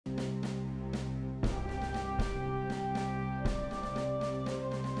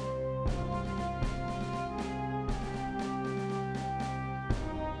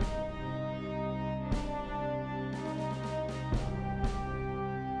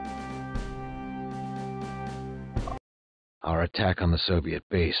Our attack on the Soviet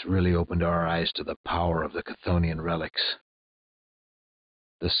base really opened our eyes to the power of the Chthonian relics.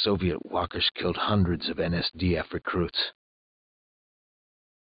 The Soviet walkers killed hundreds of NSDF recruits.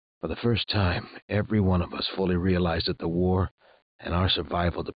 For the first time, every one of us fully realized that the war and our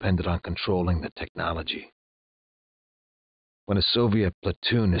survival depended on controlling the technology. When a Soviet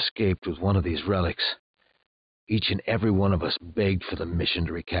platoon escaped with one of these relics, each and every one of us begged for the mission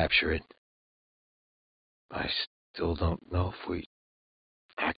to recapture it. I still don't know if we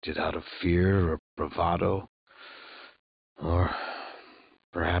acted out of fear or bravado, or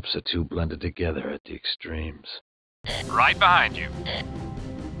perhaps the two blended together at the extremes. Right behind you.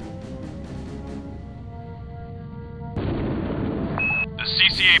 The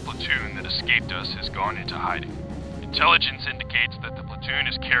CCA platoon that escaped us has gone into hiding. Intelligence indicates that the platoon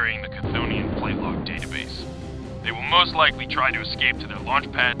is carrying the Chthonian plate log database. They will most likely try to escape to their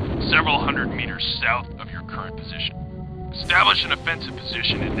launch pad several hundred meters south of your current position. Establish an offensive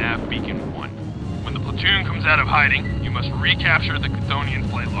position at Nav Beacon 1. When the platoon comes out of hiding, you must recapture the Chthonian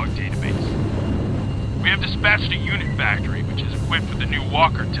plate log database. We have dispatched a unit factory which is equipped with the new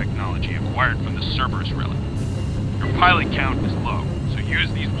Walker technology acquired from the Cerberus relic. Your pilot count is low, so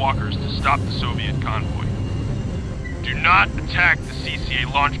use these walkers to stop the Soviet convoy. Do not attack the CCA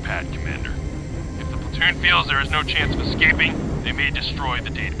launch pad, Commander. If the platoon feels there is no chance of escaping, they may destroy the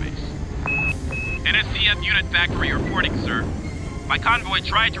database. NSCF unit factory reporting, sir. My convoy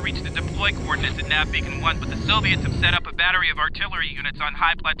tried to reach the deploy coordinates at Nav Beacon 1, but the Soviets have set up a battery of artillery units on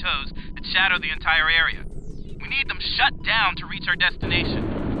high plateaus that shadow the entire area. We need them shut down to reach our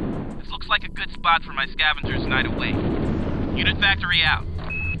destination. This looks like a good spot for my scavengers night away. Unit factory out.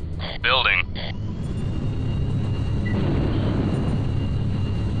 Building.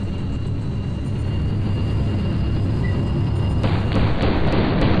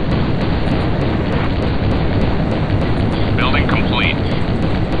 Building complete.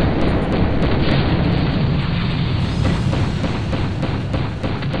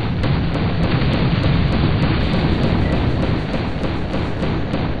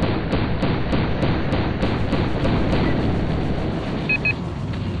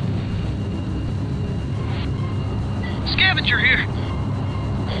 Scavenger here.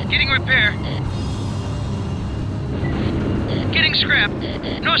 Getting repair. Getting scrap.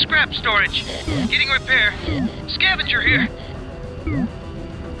 No scrap storage. Getting repair. Scavenger here.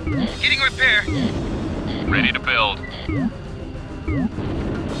 Getting repair. Ready to build.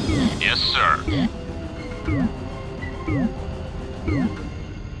 Yes, sir.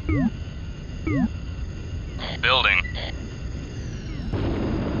 Building.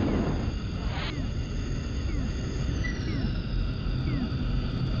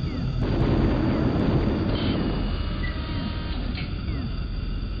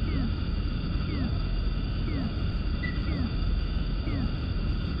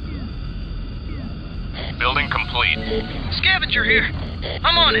 Building complete. Scavenger here.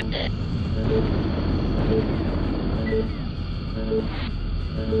 I'm on it.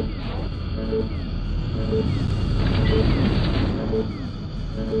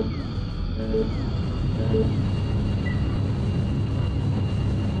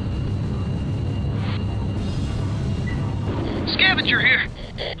 Scavenger here.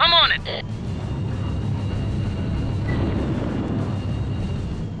 I'm on it.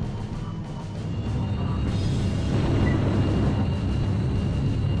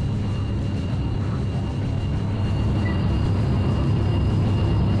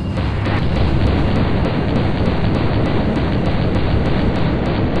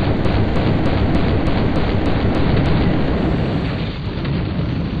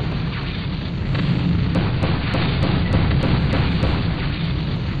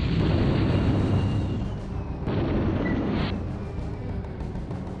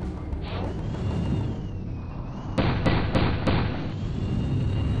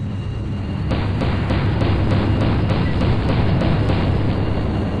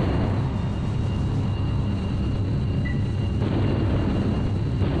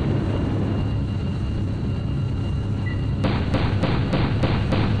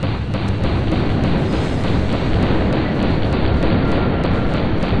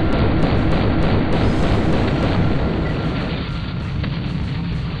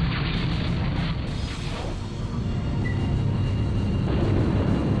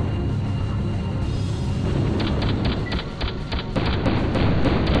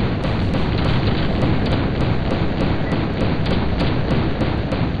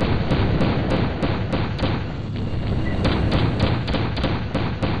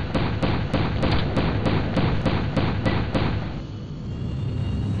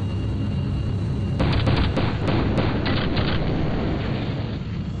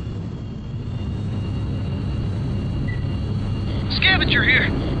 Roger here.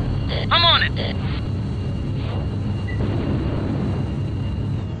 I'm on it.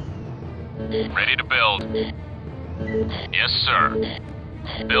 Ready to build. Yes, sir.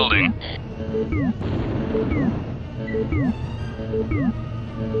 Building.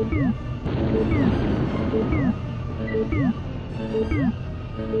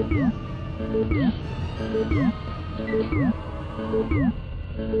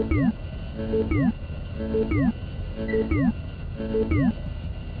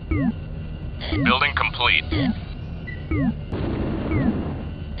 Building complete.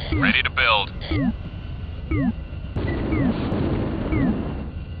 Ready to build.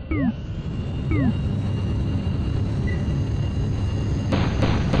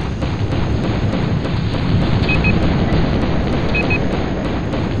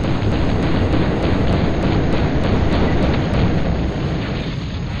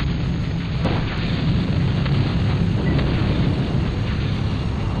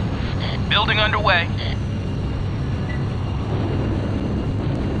 Building underway.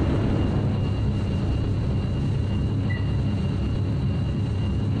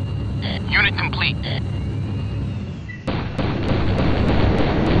 Unit complete.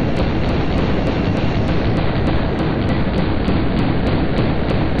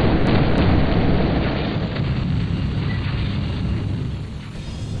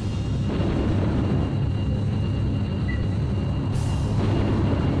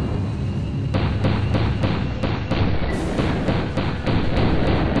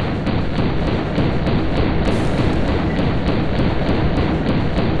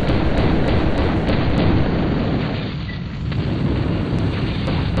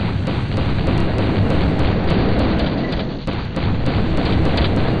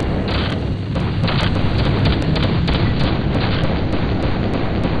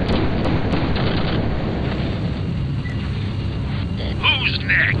 Who's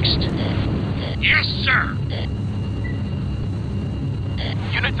next? Yes, sir.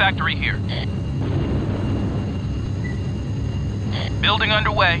 Unit factory here. Building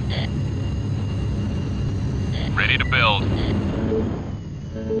underway. Ready to build.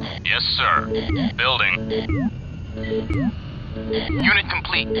 Yes, sir. Building. Unit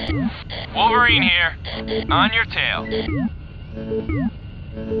complete. Wolverine here. On your tail.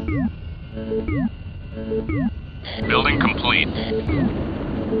 Building complete.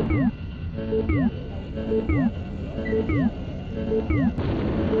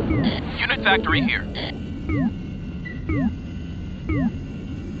 Unit factory here.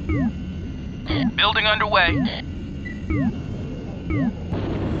 Building underway.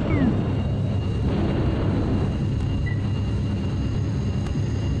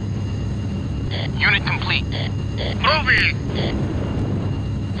 Unit complete. Moving.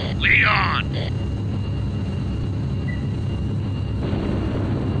 Lead on.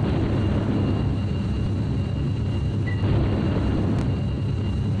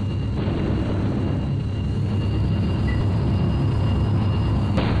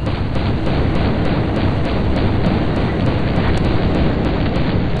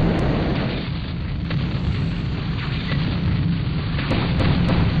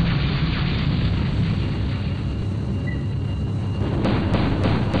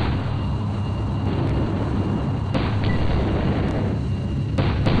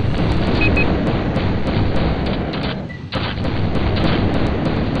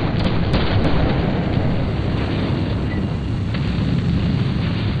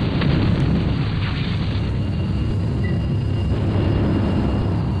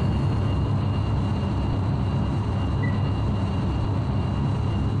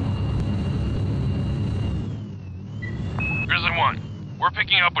 Grizzly 1, we're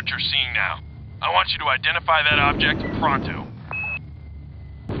picking up what you're seeing now. I want you to identify that object pronto.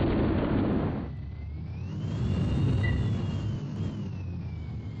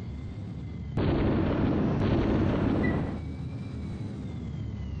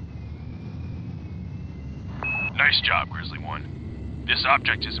 Nice job, Grizzly 1. This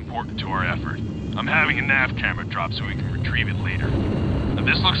object is important to our effort. I'm having a nav camera drop so we can retrieve it later. Now,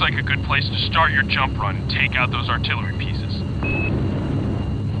 this looks like a good place to start your jump run and take out those artillery pieces.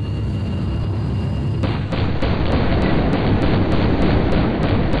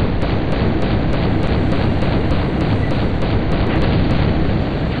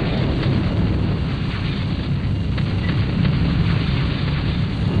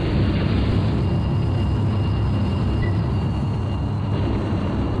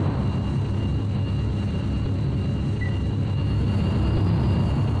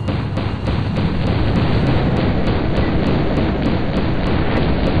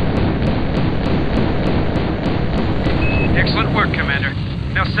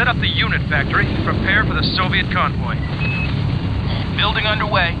 unit factory. Prepare for the Soviet convoy. Building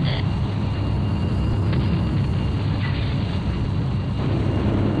underway.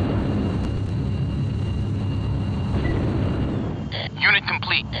 Unit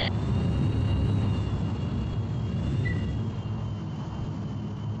complete.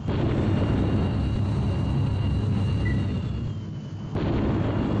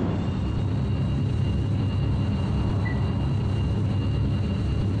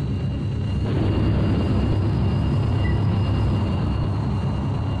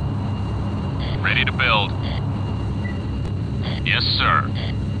 Ready to build. Yes, sir.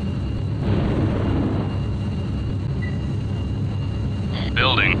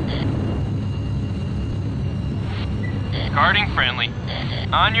 Building. Guarding friendly.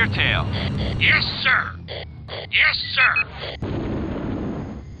 On your tail. Yes, sir. Yes, sir.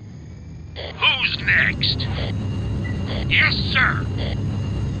 Who's next? Yes, sir.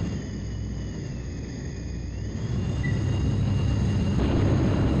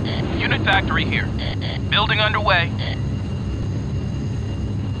 Unit factory here. Building underway.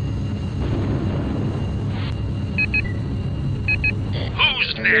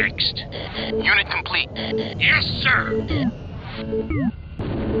 Who's next? Unit complete. Yes, sir.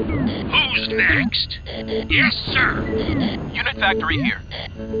 Who's next? Yes, sir. Unit factory here.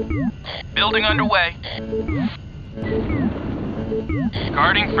 Building underway.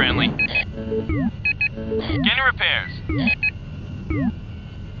 Guarding friendly. Getting repairs.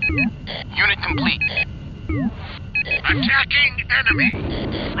 Unit complete. Attacking enemy.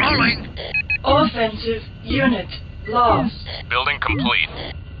 Rolling. Offensive unit lost. Building complete.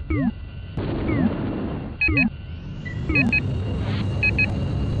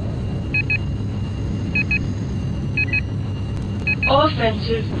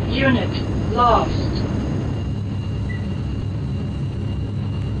 Offensive unit lost.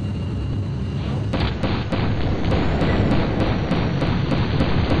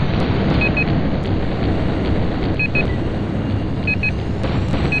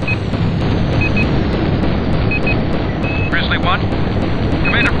 Grizzly 1,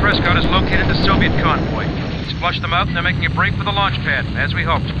 Commander Prescott has located the Soviet convoy. He's flushed them out and they're making a break for the launch pad, as we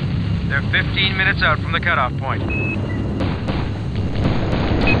hoped. They're 15 minutes out from the cutoff point.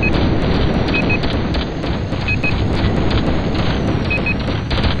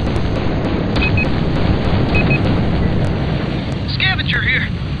 Scavenger here.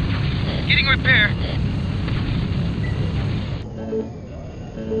 Getting repair.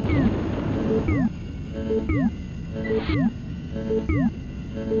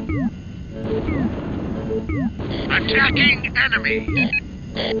 Attacking enemy.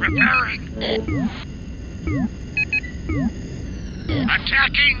 Repairing.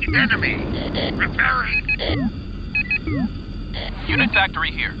 Attacking enemy. Repairing. Unit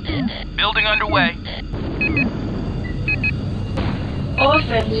factory here. Building underway.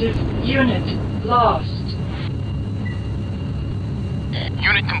 Offensive unit lost.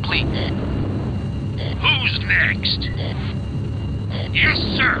 Unit complete. Who's next? Yes,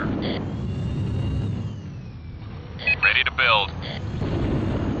 sir. Ready to build.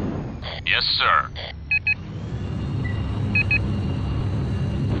 Yes, sir.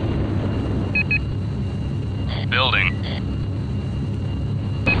 Building.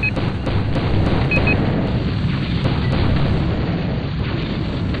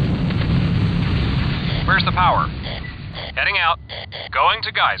 Where's the power? Heading out. Going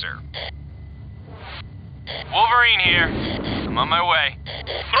to geyser. Wolverine here. I'm on my way.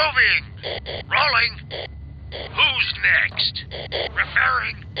 Moving. Rolling. Who's next?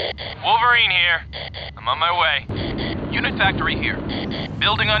 Repairing. Wolverine here. I'm on my way. Unit factory here.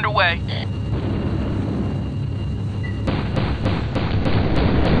 Building underway.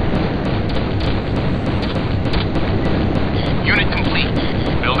 Unit complete.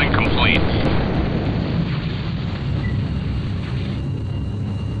 Building complete.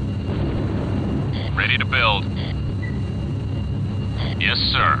 Ready to build. Yes,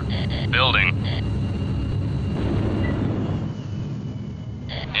 sir. Building.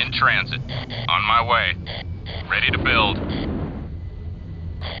 In transit. On my way. Ready to build.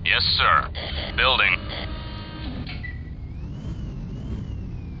 Yes, sir. Building.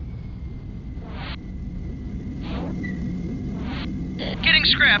 Getting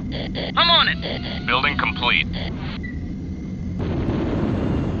scrap. I'm on it. Building complete.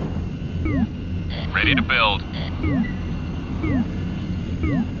 Ready to build.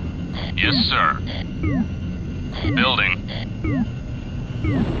 Yes, sir. Building.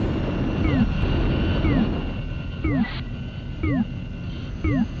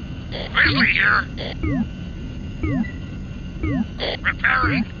 Grizzly here.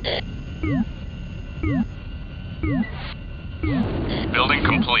 Repairing.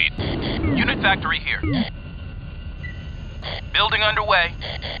 complete. Unit factory here. Building underway.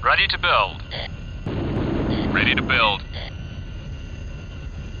 Ready to build. Ready to build.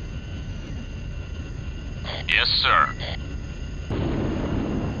 Yes, sir.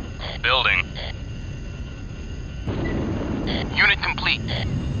 Building. Unit complete.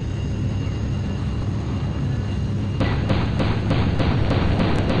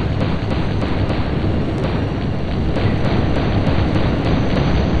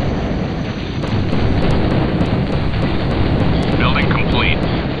 Building complete.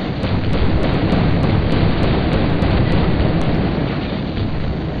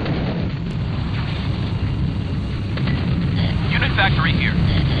 Unit factory here.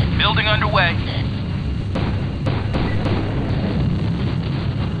 Building underway.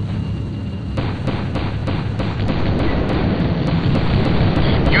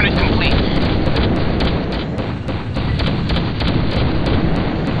 Unit complete.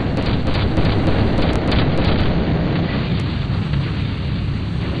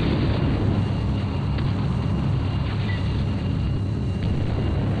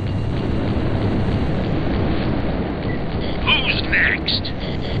 Who's next?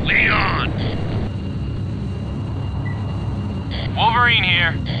 Leon. Wolverine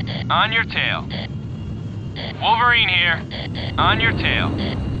here. On your tail. Wolverine here. On your tail.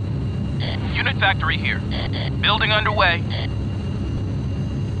 Unit factory here. Building underway.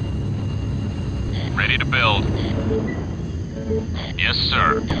 Ready to build. Yes,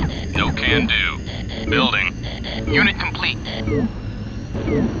 sir. No can do. Building. Unit complete.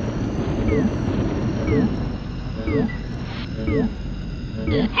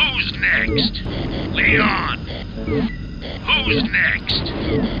 Who's next? Leon. Who's next?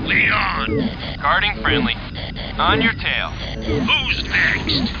 Leon. Guarding friendly. On your tail. Who's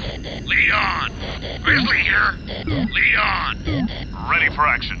next? Leon. Grizzly here. Leon. Ready for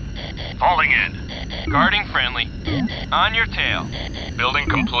action. Falling in. Guarding friendly. On your tail. Building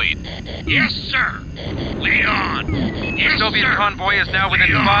complete. Yes, sir. Leon. Yes, Soviet sir. convoy is now within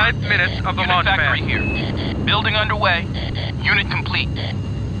Leon. 5 minutes of the Unit launch factory pad. here. Building underway. Unit complete.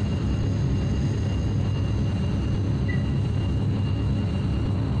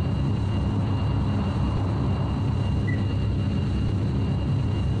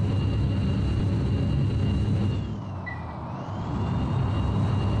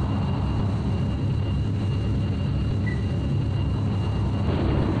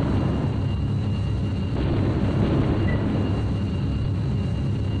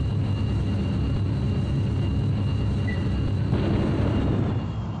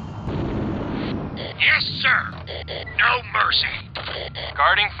 Yes, sir. No mercy.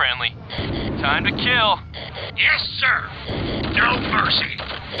 Guarding friendly. Time to kill. Yes, sir. No mercy.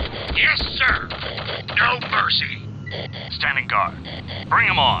 Yes, sir. No mercy. Standing guard. Bring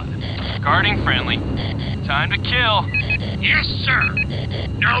him on. Guarding friendly. Time to kill. Yes, sir.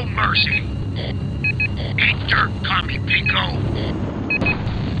 No mercy. Eat dirt, commie pinko.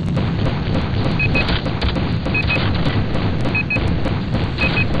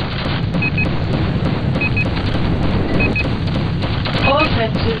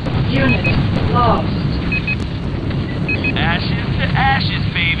 Offensive unit lost. Ashes to ashes,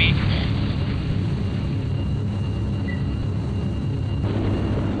 baby.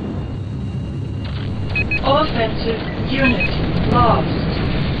 Offensive unit lost.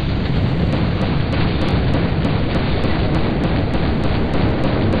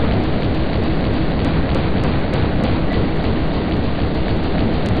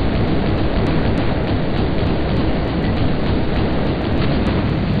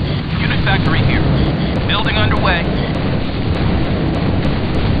 Unit factory here. Building underway.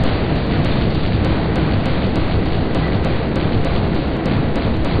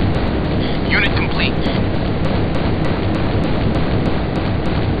 Unit complete.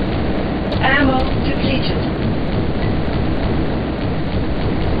 Ammo depleted.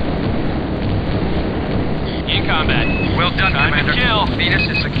 In combat. Well done, Time Commander. to kill. Venus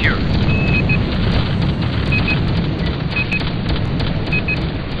is secure.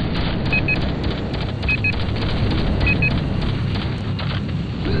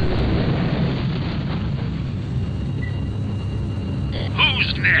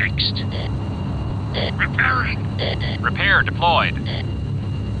 Who's next? Repairing. Repair deployed.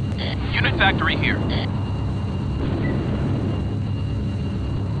 Unit factory here.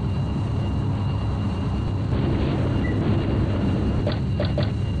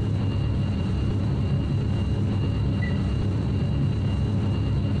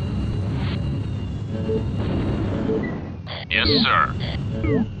 Yes, sir.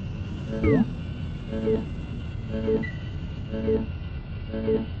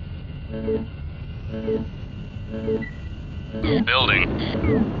 Building.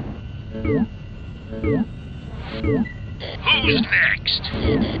 Who's next?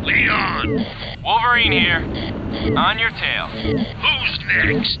 Lead on. Wolverine here. On your tail. Who's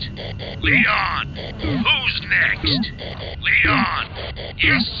next? Lead on. Who's next? Lead on.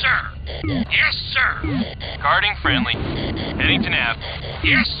 Yes, sir. Yes, sir. Guarding friendly. Heading to nav.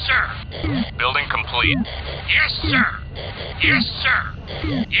 Yes, sir. Building complete. Yes, sir. Yes, sir.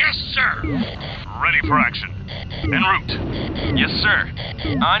 Yes, sir. Ready for action. En route. Yes, sir.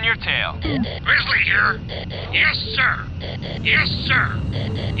 On your tail. Grizzly here. Yes, sir. Yes, sir.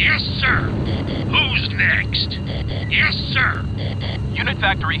 Yes, sir. Who's next? Yes, sir. Unit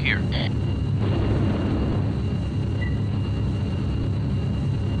factory here.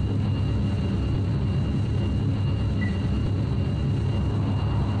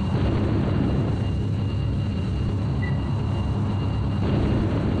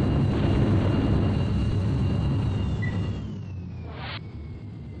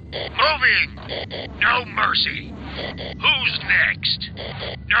 Moving. No mercy. Who's next?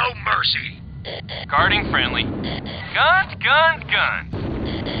 No mercy. Guarding friendly. Guns, guns, guns.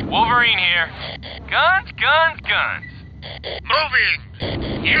 Wolverine here. Guns, guns, guns.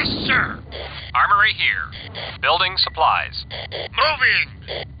 Moving. Yes, sir. Armory here. Building supplies. Moving.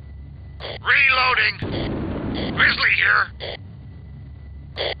 Reloading. Grizzly here.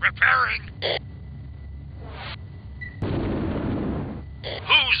 Repairing.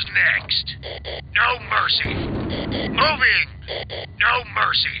 Who's next? No mercy. Moving. No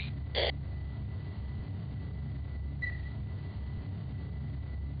mercy.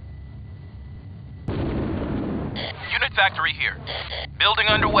 Unit factory here. Building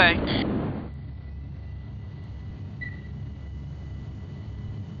underway.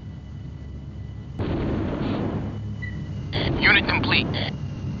 Unit complete.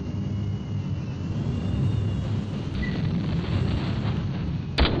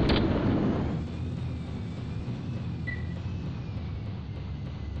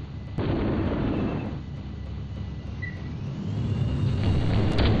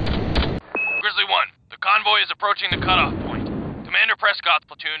 Grizzly 1, the convoy is approaching the cutoff point. Commander Prescott's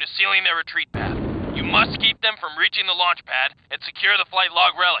platoon is sealing their retreat path. You must keep them from reaching the launch pad and secure the flight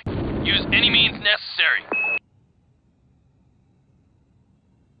log relic. Use any means necessary.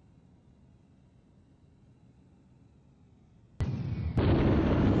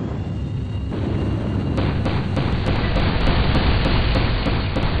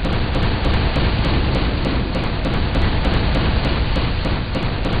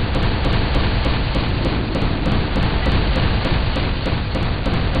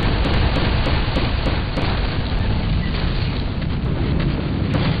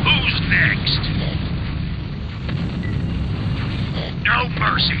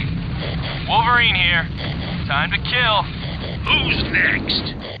 Wolverine here. Time to kill. Who's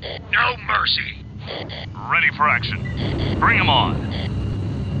next? No mercy. Ready for action. Bring 'em on.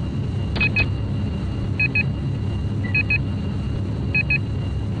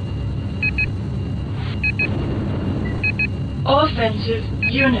 Offensive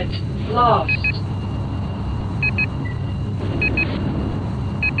unit lost.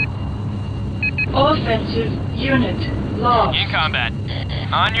 Offensive unit lost. In combat.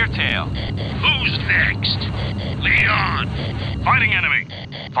 On your tail. Who's next? Lead on. Fighting enemy.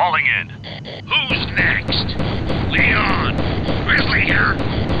 Falling in. Who's next? Lead on. Grizzly here.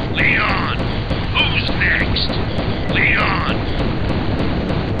 Lead on. Who's next? Lead on.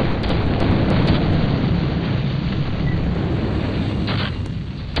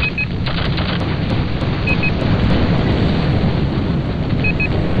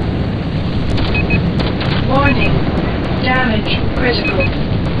 Warning. Damage critical.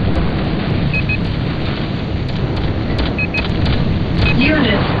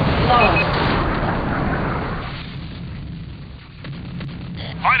 Unit lost.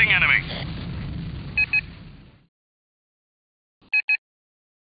 Fighting enemy.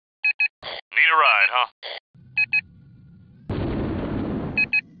 Need a ride, huh?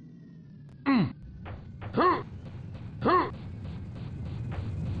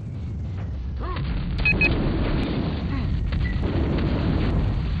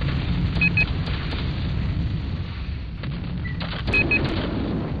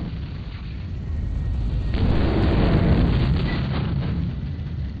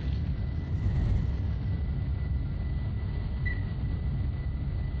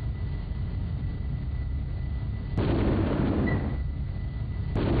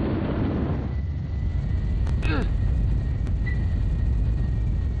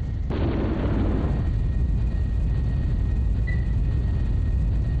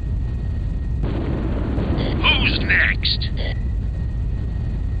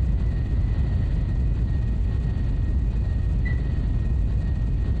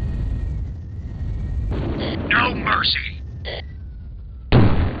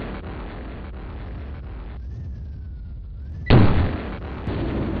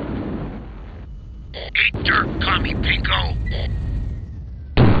 Dirt, commie pinko!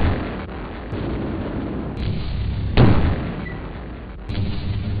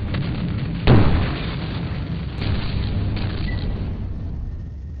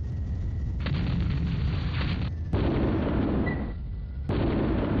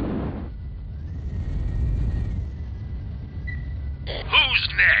 Who's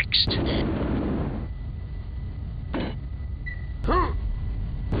next?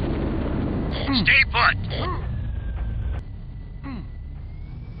 Stay put!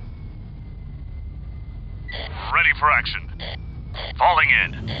 Ready for action. Falling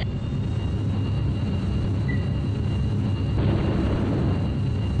in.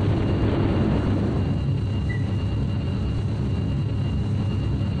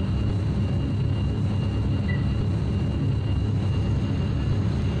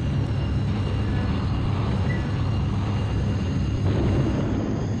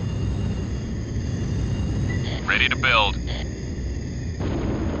 Ready to build.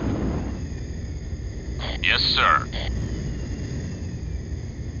 Yes, sir.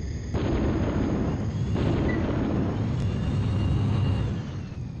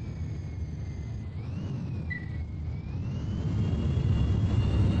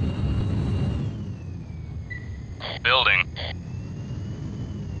 Building.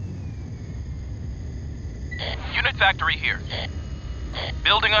 Unit factory here.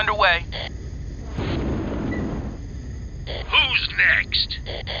 Building underway. Who's next?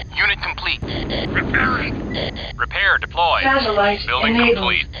 Unit complete. Repairing. Repair deployed. Satellite Building enabled.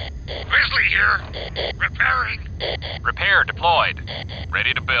 complete. Grizzly here. Repairing. Repair deployed.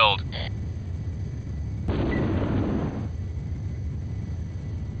 Ready to build.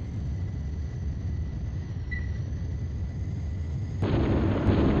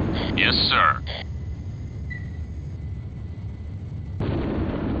 Yes, sir.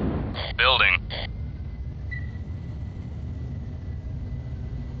 Building.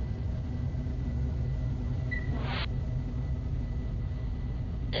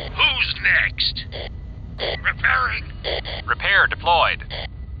 Who's next? Repairing. Repair deployed.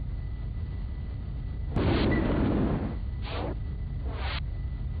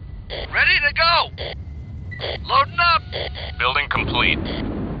 Ready to go. Loading up. Building complete.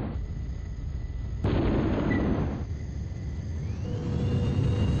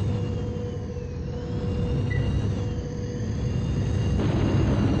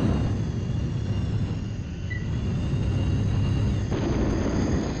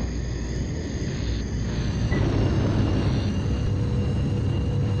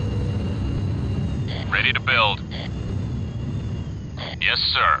 Ready to build. Yes,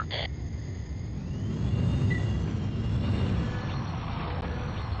 sir.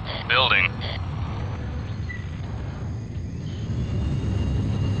 Building.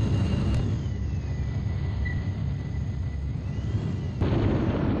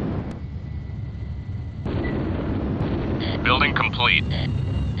 Building complete.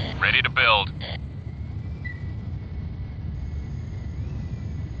 Ready to build.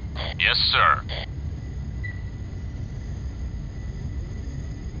 Yes, sir.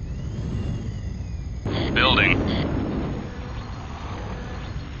 Building.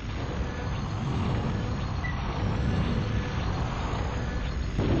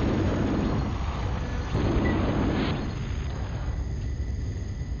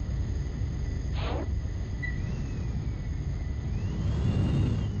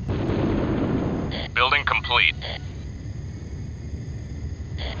 Building complete.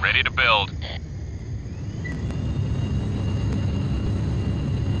 Ready to build.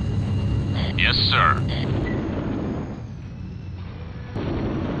 Yes, sir.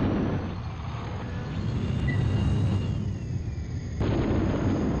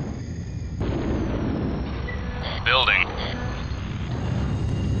 Building.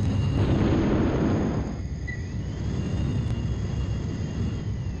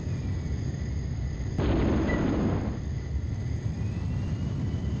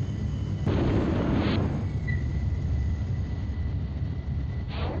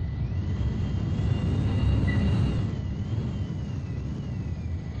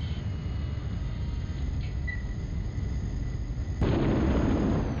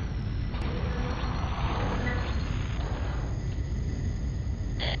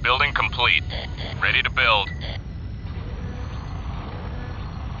 Building complete. Ready to build.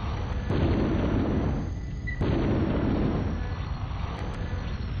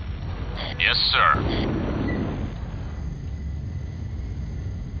 Yes, sir.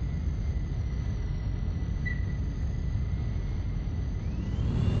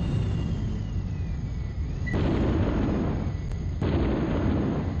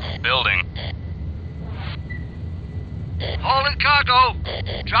 Building. cargo.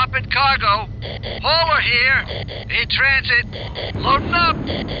 Dropping cargo. Hauler here. In transit. Loading up.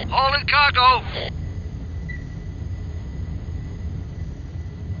 Hauling cargo.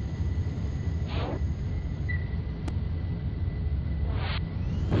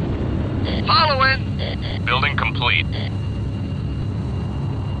 Following. Building complete.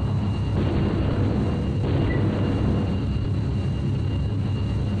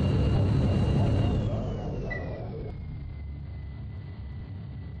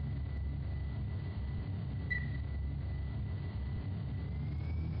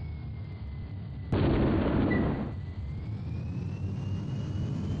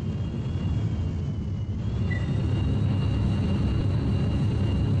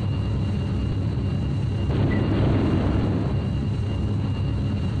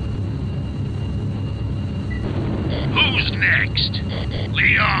 Who's next?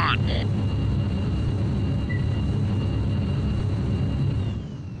 Leon!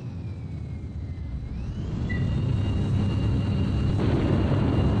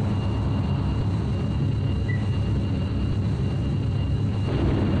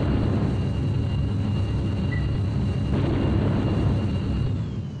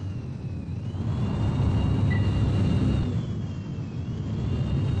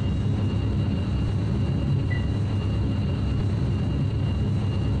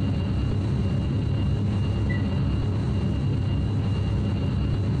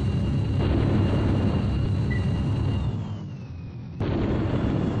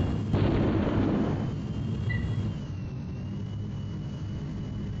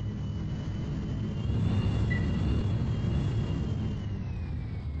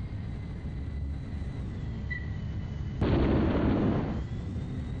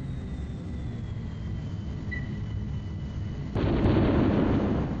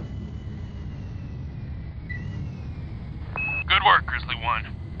 Good work, Grizzly One.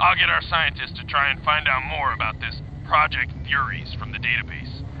 I'll get our scientists to try and find out more about this Project Furies from the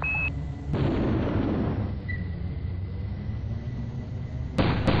database.